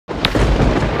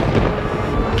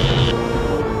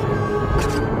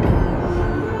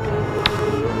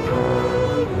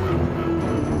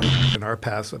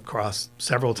paths have crossed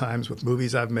several times with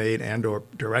movies I've made and or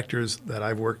directors that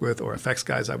I've worked with or effects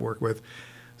guys I've worked with.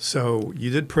 So you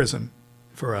did Prison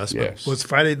for us. Yes. Was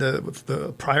Friday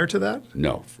the prior to that?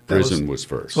 No, Prison was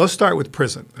first. So let's start with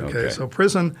Prison. Okay. Okay. So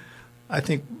Prison, I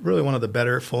think really one of the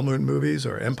better Full Moon movies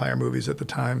or Empire movies at the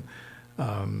time.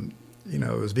 You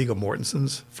know, it was Viggo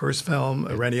Mortensen's first film,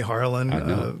 Rennie Harlan,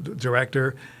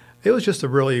 director. It was just a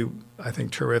really, I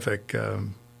think, terrific,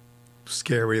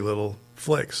 scary little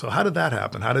flick. So how did that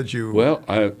happen? How did you? Well,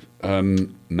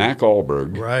 Mac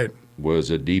Ahlberg Right.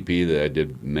 was a DP that I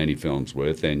did many films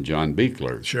with, and John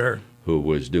Buechler, Sure. who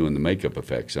was doing the makeup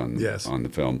effects on Yes. the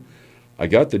film. I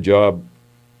got the job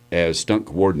as stunt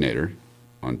coordinator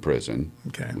on Prison.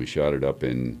 Okay. We shot it up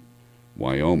in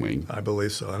Wyoming. I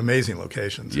believe so. Amazing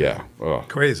locations. Yeah. Oh.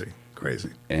 Crazy.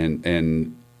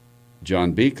 And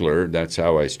John Buechler, that's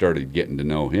how I started getting to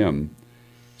know him,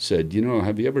 said, you know,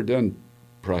 have you ever done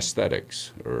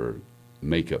prosthetics or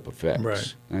makeup effects?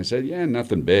 Right. And I said, yeah,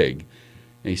 nothing big.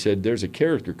 And he said, there's a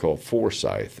character called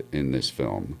Forsyth in this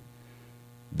film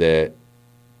that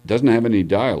doesn't have any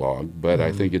dialogue, but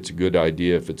I think it's a good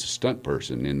idea if it's a stunt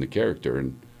person in the character.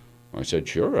 And I said,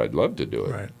 sure, I'd love to do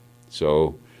it. Right.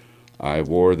 So I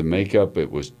wore the makeup.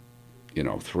 It was, you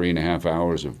know, 3.5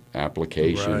 hours of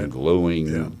application, Right. gluing,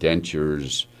 Yeah.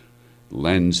 dentures,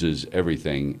 lenses,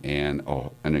 everything, and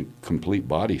a complete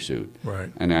bodysuit.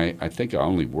 Right. And I think I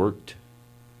only worked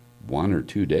 1 or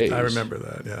 2 days. I remember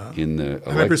that. Yeah. In the I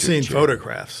remember electric seeing chair.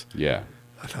 photographs. Yeah.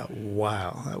 I thought,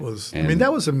 wow, that was. I And mean,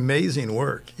 that was amazing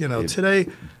work. You know, today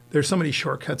there's so many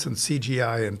shortcuts in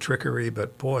CGI and trickery,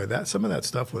 but boy, some of that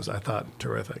stuff was, I thought,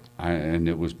 terrific. And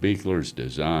it was Buechler's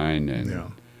design, and Yeah.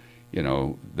 you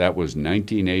know, that was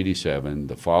 1987.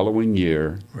 The following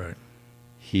year, Right.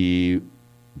 he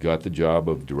got the job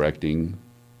of directing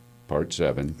Part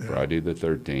 7, Yeah. Friday the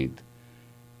 13th,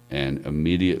 and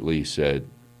immediately said,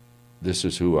 this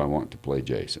is who I want to play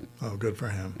Jason. Oh, good for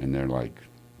him. And they're like,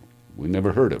 we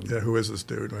never heard of him. Yeah, who is this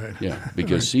dude, right? Yeah,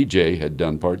 because CJ had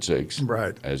done Part 6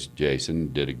 Right. as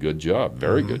Jason, did a good job,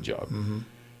 very good job.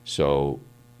 So,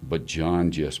 but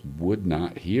John just would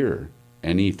not hear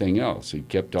anything else. He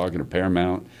kept talking to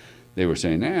Paramount. They were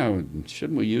saying,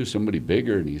 shouldn't we use somebody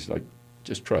bigger? And he's like,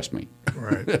 just trust me.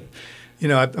 Right. You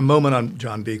know, a moment on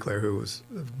John Buechler, who was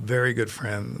a very good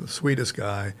friend, the sweetest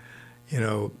guy. You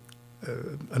know,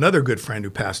 another good friend who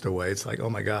passed away. It's like, oh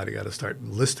my God, you got to start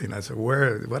listing. I said, what?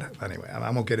 Anyway, I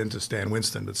won't get into Stan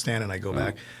Winston, but Stan and I go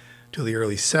back to the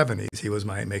early 70s. He was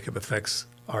my makeup effects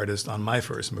artist on my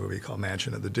first movie called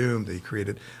Mansion of the Doomed. He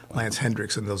created Lance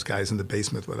Hendricks and those guys in the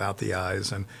basement without the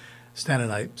eyes. And Stan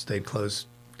and I stayed close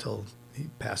till he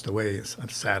passed away,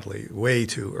 sadly, way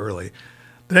too early.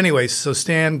 But anyway, so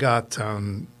Stan got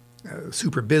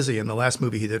super busy, and the last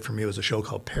movie he did for me was a show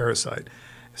called Parasite,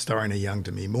 starring a young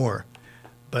Demi Moore.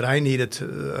 But I needed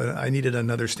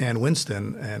another Stan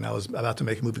Winston, and I was about to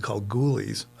make a movie called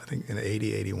Ghoulies, I think in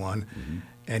 80, 81.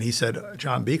 And he said,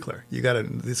 John Buechler,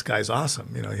 this guy's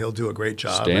awesome. You know, he'll do a great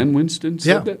job. Stan Winston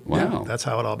said that? Wow. Yeah, that's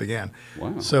how it all began.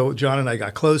 Wow. So John and I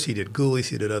got close. He did Ghoulies.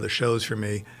 He did other shows for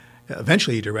me.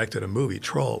 Eventually, he directed a movie,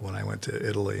 Troll, when I went to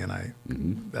Italy,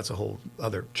 and that's a whole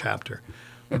other chapter.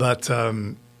 But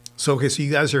so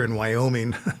you guys are in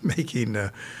Wyoming making,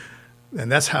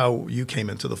 and that's how you came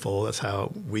into the fold. That's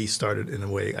how we started in a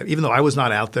way. Even though I was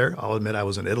not out there, I'll admit I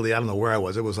was in Italy. I don't know where I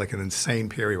was. It was like an insane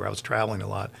period where I was traveling a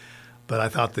lot. But I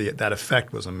thought that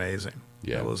effect was amazing.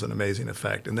 Yeah. It was an amazing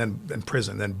effect. And then in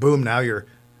Prison, then boom, now you're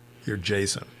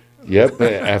Jason. Yep.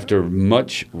 After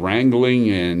much wrangling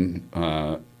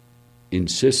and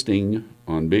insisting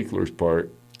on Buechler's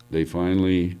part, they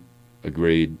finally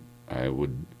agreed I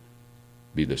would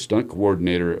be the stunt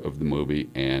coordinator of the movie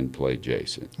and play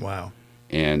Jason. Wow.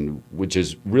 And which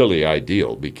is really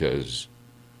ideal because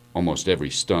almost every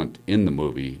stunt in the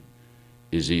movie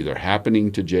is either happening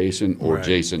to Jason or Right.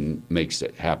 Jason makes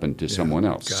it happen to someone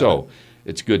else. So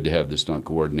it's good to have the stunt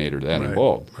coordinator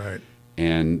involved. Right.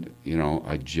 And, you know,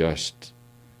 I just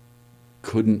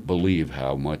couldn't believe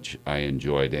how much I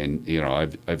enjoyed. And, you know,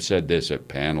 I've said this at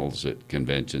panels, at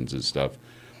conventions and stuff,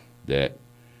 that,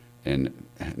 and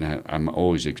I'm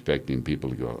always expecting people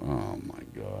to go, oh, my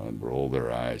God, roll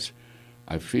their eyes.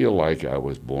 I feel like I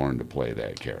was born to play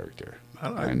that character.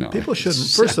 I know. People shouldn't.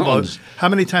 First of all, how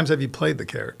many times have you played the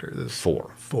character?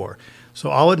 4. 4.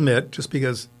 So I'll admit, just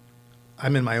because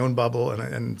I'm in my own bubble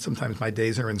and sometimes my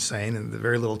days are insane and there's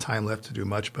very little time left to do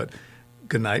much but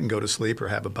good night and go to sleep or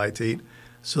have a bite to eat.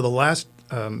 So the last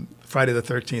Friday the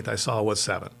 13th I saw was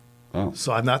 7. Oh.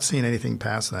 So I've not seen anything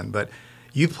past then. But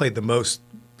you played the most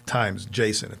times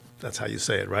Jason, if that's how you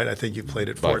say it, right? I think you played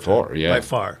it 4 times. By far, yeah. By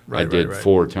far, right. I did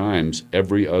 4 times.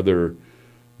 Every other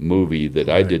movie that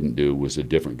I didn't do was a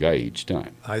different guy each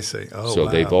time. I see. Oh, so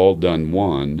wow. they've all done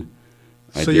one.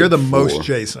 So you're the most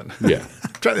Jason. Yeah.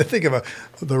 I'm trying to think of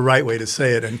the right way to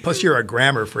say it. And plus, you're a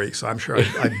grammar freak, so I'm sure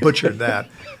I butchered that.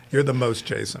 You're the most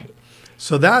Jason.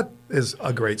 So that is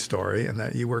a great story, and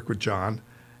that you worked with John,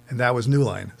 and that was New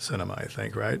Line Cinema, I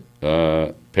think, right?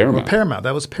 Paramount. Well, Paramount.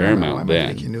 That was Paramount. Paramount I'm then.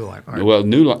 thinking New Line. All right. Well,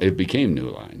 New Line. It became New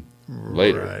Line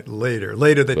later. Right.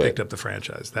 Later they picked up the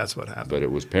franchise. That's what happened. But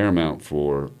it was Paramount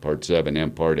for Part 7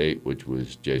 and Part 8, which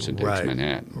was Jason Takes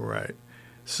Manhattan. Right.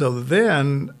 So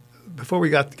then, before we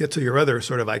get to your other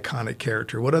sort of iconic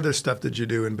character, what other stuff did you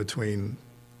do in between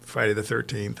Friday the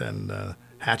 13th and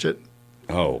Hatchet?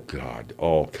 Oh, God,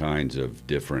 all kinds of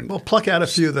different. Well, pluck out a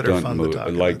few that are fun to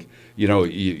talk like, about. you know,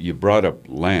 you brought up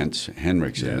Lance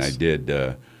Henriksen. Yes. I did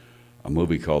a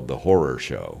movie called The Horror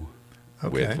Show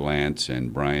with Okay. Lance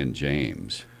and Brian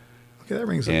James. Okay, that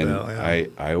rings a And bell. Yeah.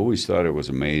 I always thought it was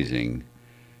amazing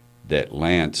that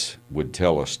Lance would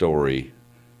tell a story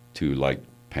to, like,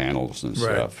 panels and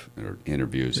Right. stuff or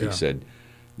interviews. Yeah.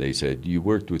 They said, you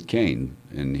worked with Kane?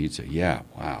 And he'd say, yeah,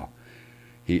 wow.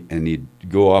 He'd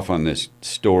go off on this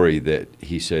story that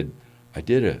he said, I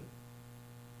did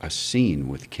a scene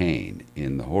with Kane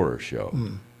in The Horror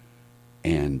Show,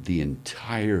 and the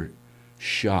entire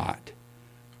shot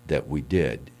that we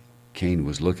did, Kane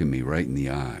was looking me right in the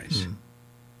eyes.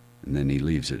 And then he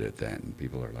leaves it at that, and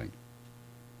people are like,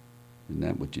 isn't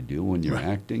that what you do when you're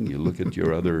acting? You look at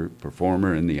your other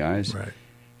performer in the eyes? Right.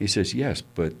 He says, yes,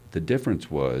 but the difference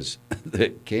was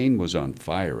that Kane was on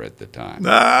fire at the time,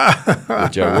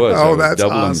 which I was. Oh, I was that's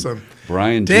doubling awesome.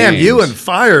 Brian Damn, James. you and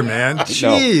fire, man.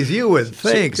 Jeez, you would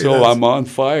think. So I'm on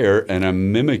fire, and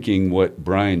I'm mimicking what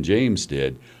Brian James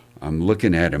did. I'm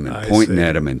looking at him and pointing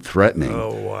at him and threatening.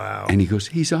 Oh, wow. And he goes,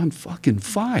 he's on fucking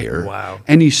fire. Wow.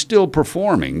 And he's still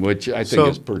performing, which I think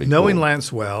is pretty knowing cool.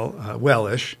 Lance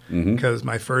well-ish, because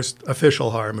my first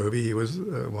official horror movie, he was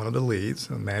one of the leads,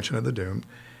 Mansion of the Doomed.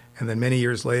 And then many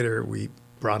years later, we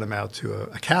brought him out to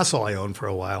a castle I owned for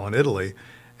a while in Italy,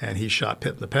 and he shot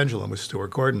Pit and the Pendulum, which Stuart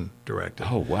Gordon directed.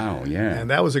 Oh, wow, yeah. And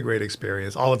that was a great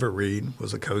experience. Oliver Reed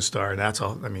was a co-star, and that's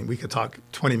all. I mean, we could talk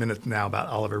 20 minutes now about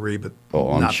Oliver Reed, but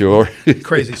I'm not sure.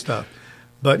 crazy stuff.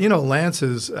 But, you know, Lance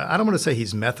is, I don't want to say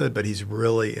he's method, but he's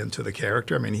really into the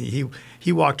character. I mean,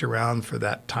 he walked around for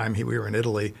that time we were in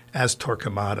Italy as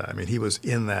Torquemada. I mean, he was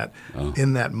in that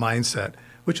mindset,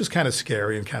 which was kind of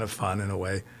scary and kind of fun in a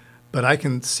way. But I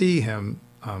can see him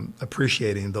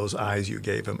appreciating those eyes you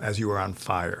gave him as you were on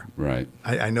fire. Right.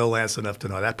 I know Lance enough to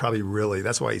know that probably really,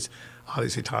 that's why he's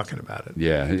obviously talking about it.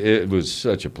 Yeah, it was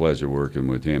such a pleasure working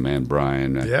with him and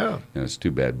Brian. Yeah. It's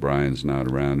too bad Brian's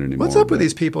not around anymore. What's up with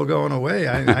these people going away?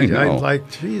 I know. like,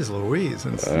 geez Louise.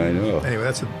 I know. Anyway,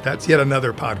 that's yet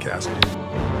another podcast.